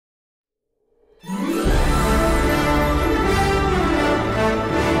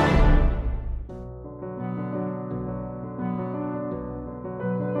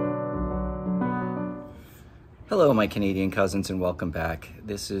Hello, my Canadian cousins, and welcome back.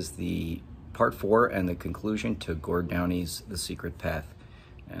 This is the part 4 and the conclusion to Gord Downie's The Secret Path,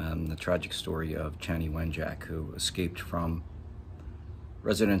 the tragic story of Channy Wenjack, who escaped from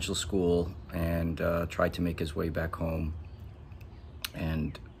residential school and tried to make his way back home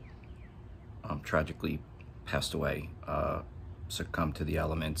and tragically passed away, succumbed to the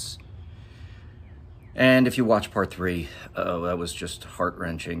elements. And if you watch part 3, that was just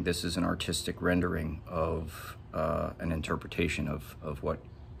heart-wrenching. This is an artistic rendering of an interpretation of what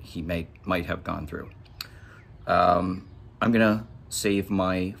he might have gone through. I'm gonna save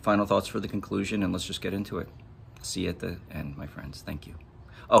my final thoughts for the conclusion, and let's just get into it. See you at the end, my friends. Thank you.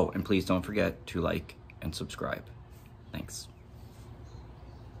 Oh, and please don't forget to like and subscribe. Thanks.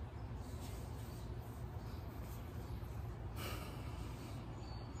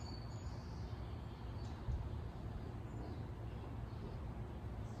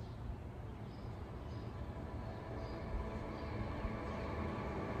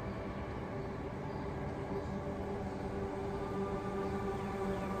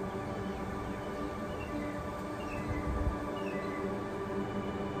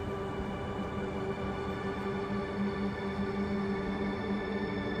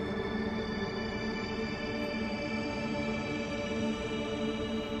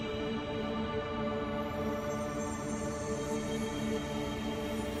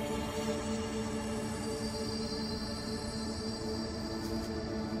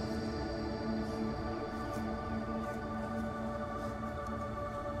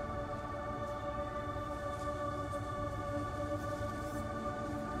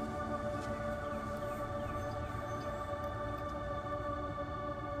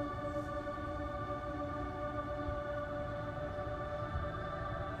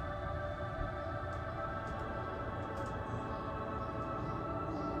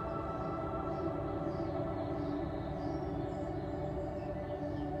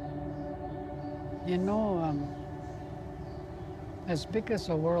 You know, as big as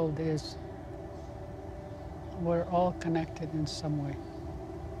the world is, we're all connected in some way.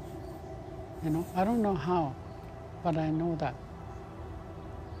 You know, I don't know how, but I know that.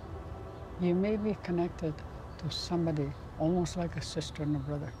 You may be connected to somebody almost like a sister and a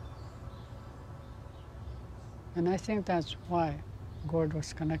brother. And I think that's why Gord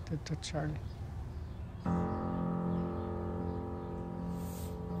was connected to Charlie.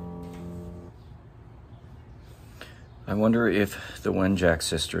 I wonder if the Wenjack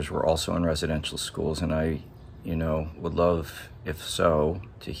sisters were also in residential schools, and I, would love, if so,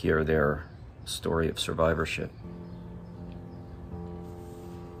 to hear their story of survivorship.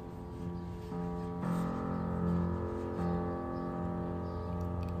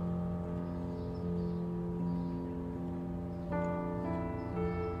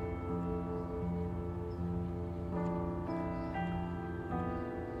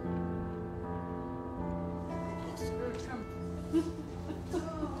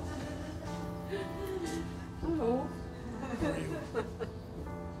 Hello.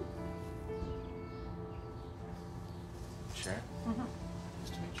 Sure. Nice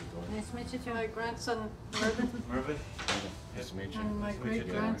to meet you, Gord. Nice to meet you too. My grandson, Mervyn. Mervyn? Nice to meet you. And my Nice to meet you,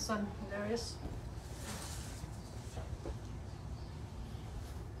 great-grandson, Darius.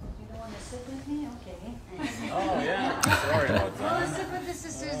 You don't want to sit with me? Okay. Oh, yeah. Sorry about Well, that. sit with the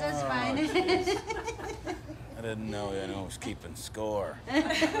sisters, that's Oh, fine. jeez. I didn't know I was keeping score.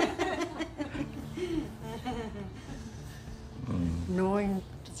 Knowing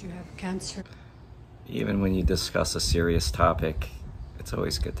that you have cancer. Even when you discuss a serious topic, it's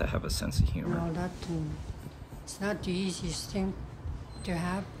always good to have a sense of humor. You know, that it's not the easiest thing to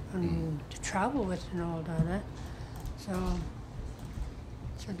have and to travel with and all that. Eh? So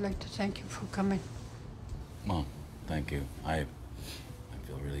I'd like to thank you for coming. Well, thank you. I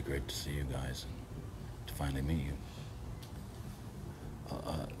feel really great to see you guys and to finally meet you.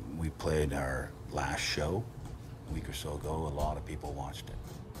 We played our last show a week or so ago. A lot of people watched it.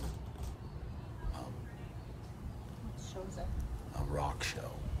 What show's that? A rock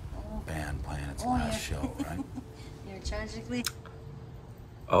show. Oh. Band playing its Oh, last yeah. show, right? You're tragically...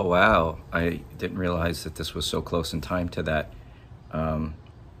 Oh, wow. I didn't realize that this was so close in time to that. I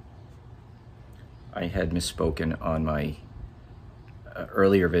had misspoken on my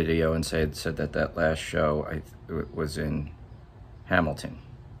earlier video and said that last show was in Hamilton,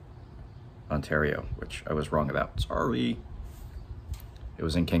 Ontario, which I was wrong about. Sorry. It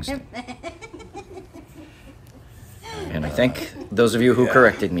was in Kingston. And I thank those of you who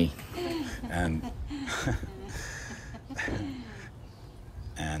corrected me. And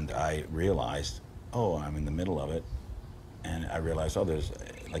and I realized, oh, I'm in the middle of it. And I realized, oh, there's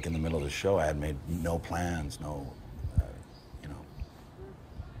like in the middle of the show, I had made no plans, no, you know.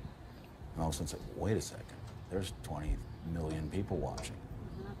 And all of a sudden, it's like, wait a second, there's 20 million people watching.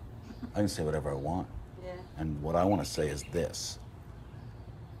 I can say whatever I want. Yeah. And what I want to say is this.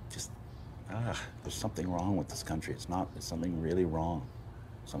 Just, there's something wrong with this country. It's something really wrong.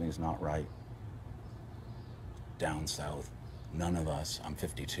 Something's not right. Down south, none of us, I'm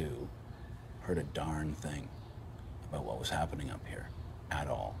 52, heard a darn thing about what was happening up here at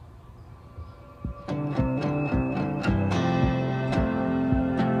all.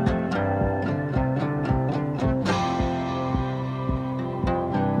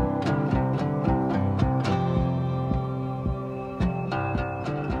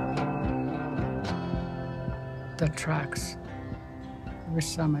 The tracks. Every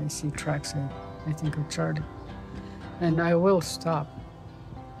time I see tracks, I think of Charlie. And I will stop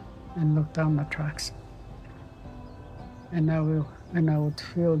and look down the tracks. And I would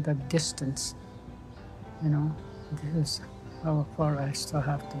feel the distance, you know, this is how far I still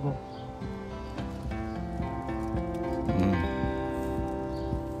have to go.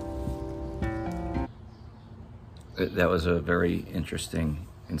 That was a very interesting,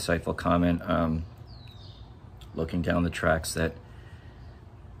 insightful comment. Looking down the tracks that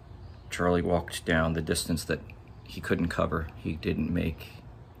Charlie walked down, the distance that he couldn't cover, he didn't make,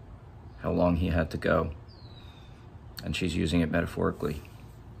 how long he had to go. And she's using it metaphorically.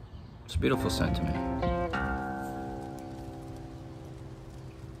 It's a beautiful sentiment.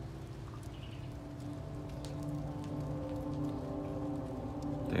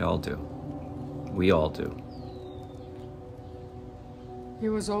 They all do. We all do. He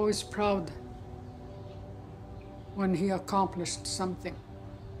was always proud when he accomplished something,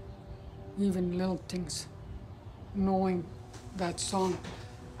 even little things. Knowing that song,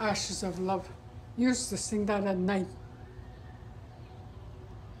 Ashes of Love. He used to sing that at night.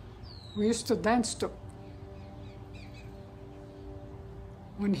 We used to dance to.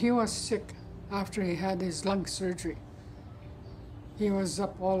 When he was sick, after he had his lung surgery, he was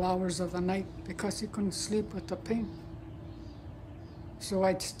up all hours of the night because he couldn't sleep with the pain. So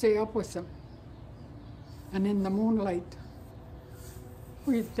I'd stay up with him. And in the moonlight,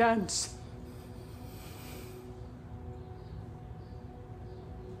 we'd dance.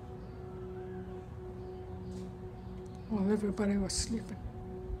 While everybody was sleeping.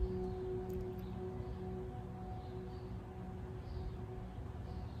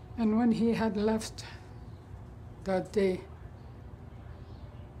 And when he had left that day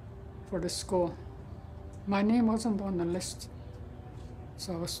for the school, my name wasn't on the list.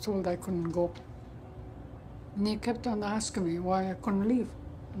 So I was told I couldn't go. And he kept on asking me why I couldn't leave.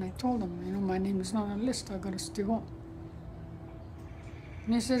 And I told him, you know, my name is not on the list, I gotta stay home.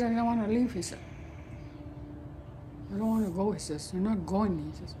 And he said, I don't want to leave, he said. I don't want to go, he says. You're not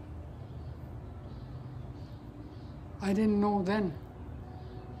going, he says. I didn't know then.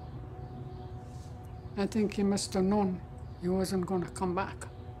 I think he must have known he wasn't going to come back.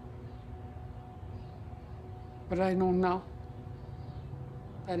 But I know now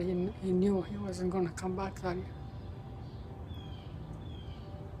that he knew he wasn't going to come back that year.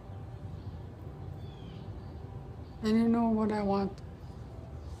 And you know what I want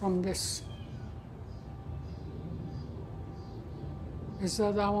from this? Is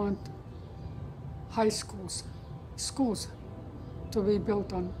that I want high schools to be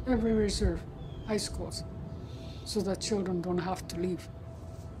built on every reserve, high schools, so that children don't have to leave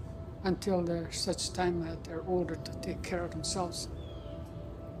until there's such time that they're older to take care of themselves.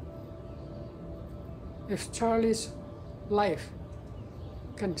 If Charlie's life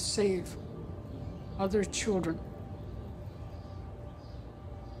can save other children,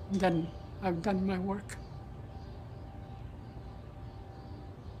 then I've done my work.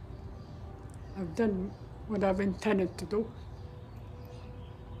 I've done what I've intended to do.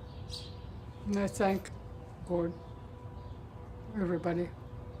 And I thank Gord, everybody,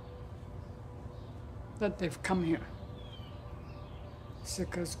 that they've come here. It's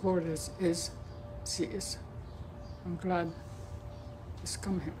because Gord she is. I'm glad he's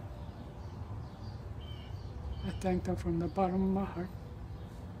come here. I thank them from the bottom of my heart.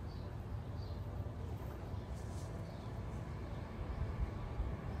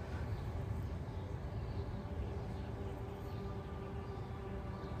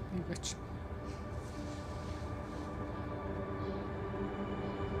 Rich.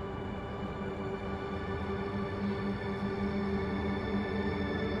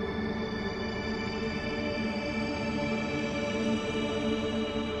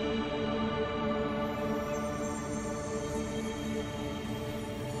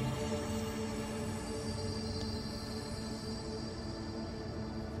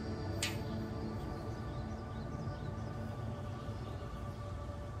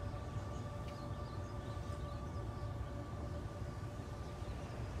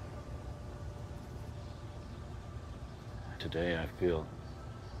 today I feel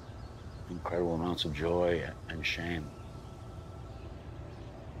incredible amounts of joy and shame.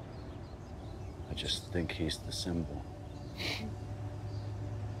 I just think he's the symbol.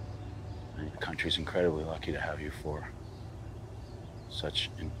 And your country's incredibly lucky to have you for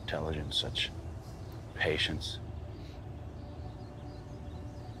such intelligence, such patience.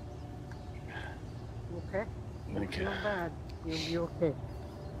 Okay? Thank you. Not bad. You'll be okay.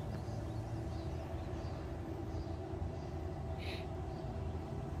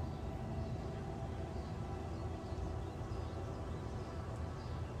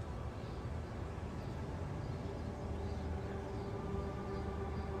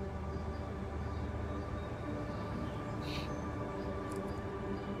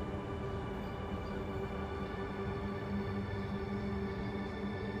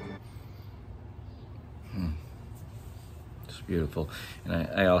 Beautiful. And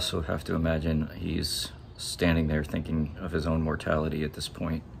I also have to imagine he's standing there thinking of his own mortality at this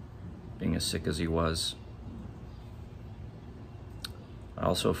point, being as sick as he was. I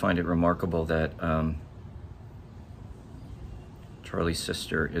also find it remarkable that Charlie's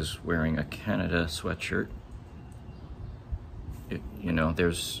sister is wearing a Canada sweatshirt.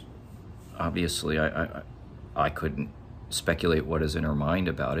 There's obviously, I couldn't speculate what is in her mind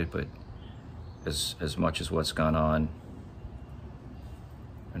about it, but as much as what's gone on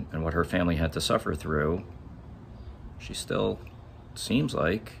and what her family had to suffer through, she still seems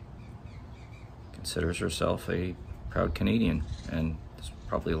like considers herself a proud Canadian, and there's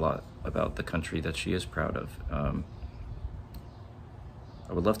probably a lot about the country that she is proud of. I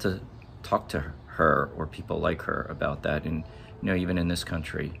would love to talk to her or people like her about that. And even in this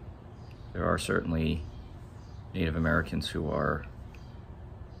country, there are certainly Native Americans who are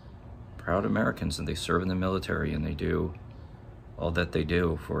proud Americans, and they serve in the military, and they do all that they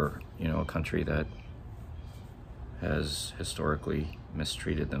do for, a country that has historically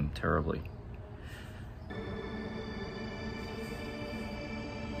mistreated them terribly.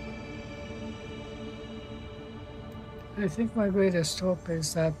 I think my greatest hope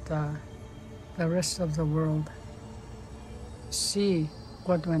is that the rest of the world see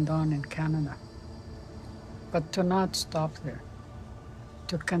what went on in Canada, but to not stop there,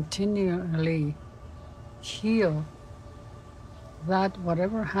 to continually heal that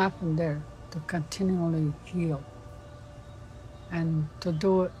whatever happened there, to continually heal and to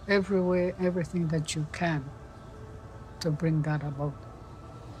do everything that you can to bring that about.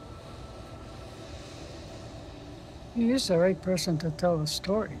 He is the right person to tell a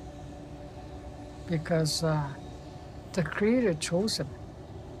story because the Creator chose him.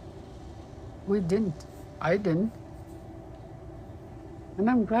 We didn't. I didn't. And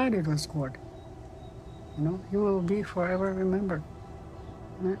I'm glad it was Gord. He will be forever remembered.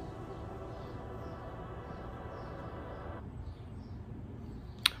 Yeah.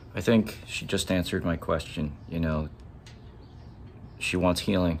 I think she just answered my question. She wants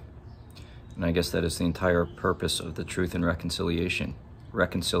healing. And I guess that is the entire purpose of the truth and reconciliation.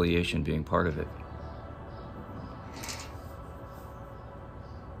 Reconciliation being part of it.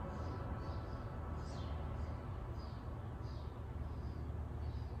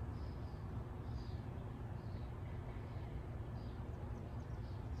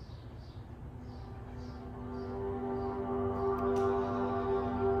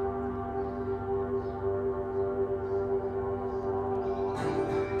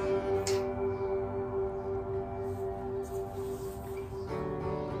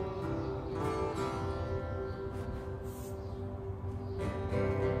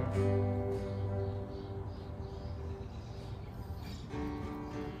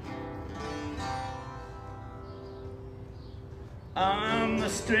 I'm the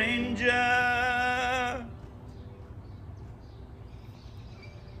stranger.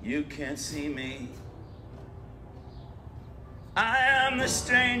 You can't see me. I am the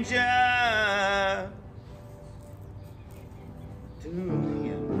stranger. Do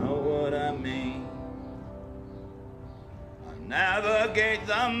you know what I mean? I navigate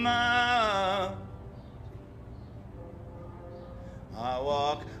the mud. I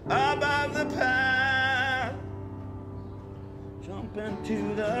walk above the path. Jump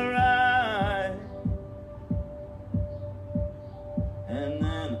into the right, and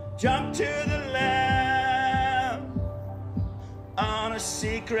then jump to the left on a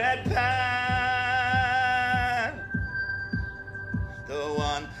secret path, the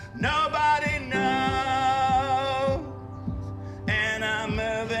one nobody knows, and I'm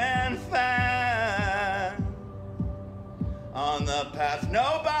moving fast on the path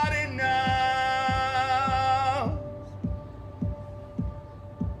nobody knows.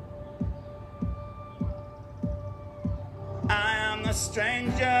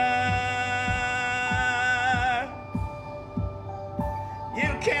 stranger. You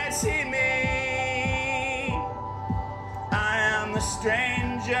can't see me. I am the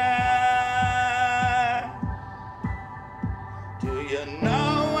stranger. Do you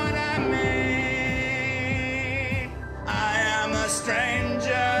know what I mean? I am a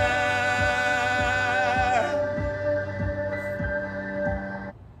stranger.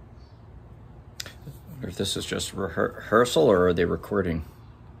 If this is just rehearsal or are they recording?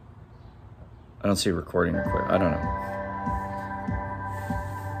 I don't see recording record. I don't know.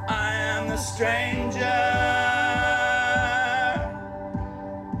 I am the stranger.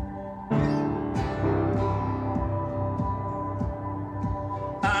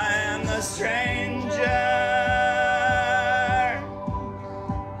 I am the stranger.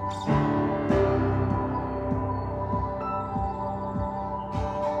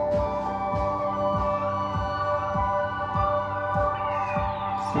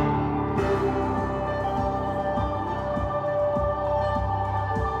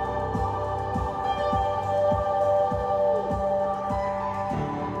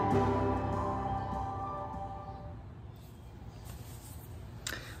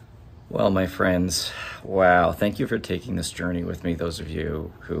 Well, my friends, wow, thank you for taking this journey with me, those of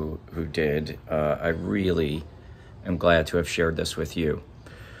you who did. I really am glad to have shared this with you.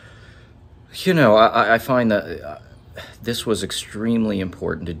 You know, I find that this was extremely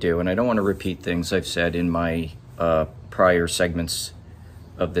important to do, and I don't want to repeat things I've said in my prior segments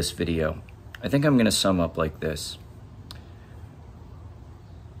of this video. I think I'm going to sum up like this.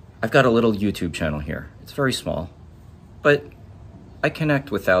 I've got a little YouTube channel here. It's very small, but I connect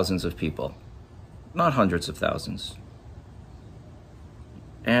with thousands of people, not hundreds of thousands.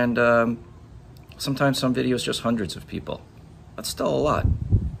 And sometimes some videos just hundreds of people. That's still a lot.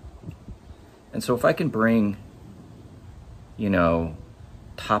 And so if I can bring, you know,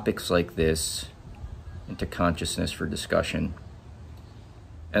 topics like this into consciousness for discussion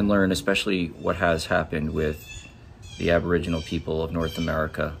and learn especially what has happened with the Aboriginal people of North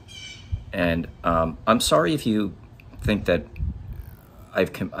America. And I'm sorry if you think that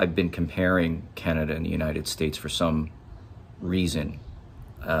I've been comparing Canada and the United States for some reason,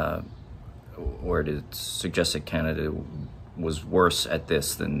 or to suggest that Canada was worse at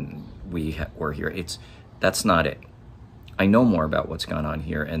this than we were here. That's not it. I know more about what's gone on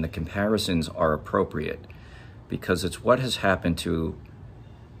here, and the comparisons are appropriate because it's what has happened to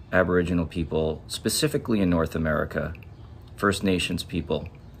Aboriginal people, specifically in North America, First Nations people.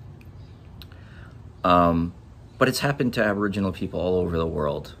 But it's happened to Aboriginal people all over the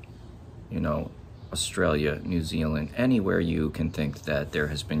world, you know, Australia, New Zealand, anywhere you can think that there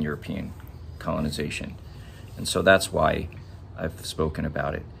has been European colonization. And so that's why I've spoken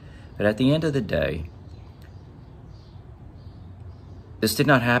about it. But at the end of the day, this did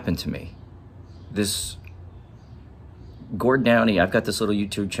not happen to me. This Gord Downie, I've got this little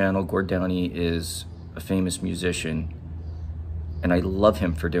YouTube channel. Gord Downie is a famous musician, and I love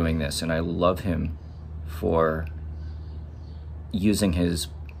him for doing this, and I love him for using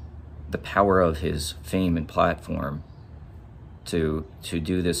the power of his fame and platform to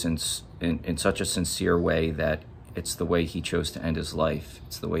do this in such a sincere way that it's the way he chose to end his life.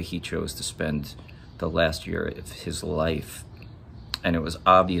 It's the way he chose to spend the last year of his life. And it was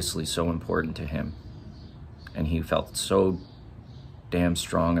obviously so important to him. And he felt so damn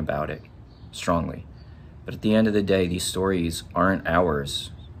strong about it, strongly. But at the end of the day, these stories aren't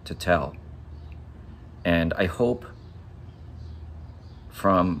ours to tell. And I hope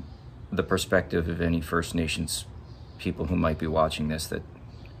from the perspective of any First Nations people who might be watching this that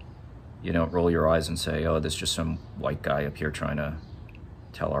you don't roll your eyes and say, oh, this is just some white guy up here trying to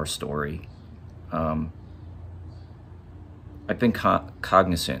tell our story. I've been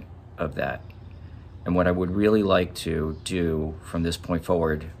cognizant of that. And what I would really like to do from this point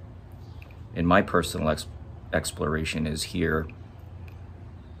forward in my personal exploration is hear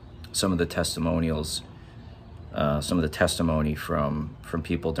some of the testimonials, some of the testimony from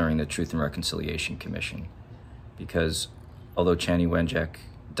people during the Truth and Reconciliation Commission. Because although Channy Wenjack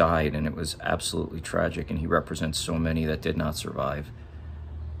died, and it was absolutely tragic, and he represents so many that did not survive,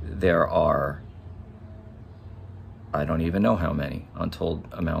 there are, I don't even know how many, untold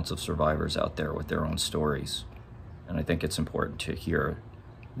amounts of survivors out there with their own stories. And I think it's important to hear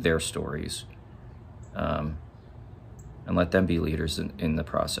their stories and let them be leaders in the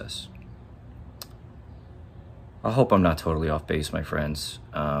process. I hope I'm not totally off base, my friends.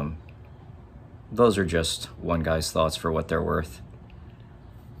 Those are just one guy's thoughts for what they're worth.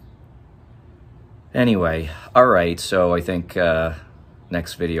 Anyway, all right, so I think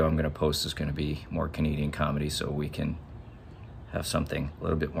next video I'm going to post is going to be more Canadian comedy, so we can have something a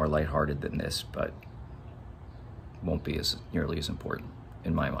little bit more lighthearted than this, but won't be nearly as important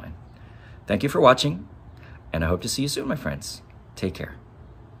in my mind. Thank you for watching, and I hope to see you soon, my friends. Take care.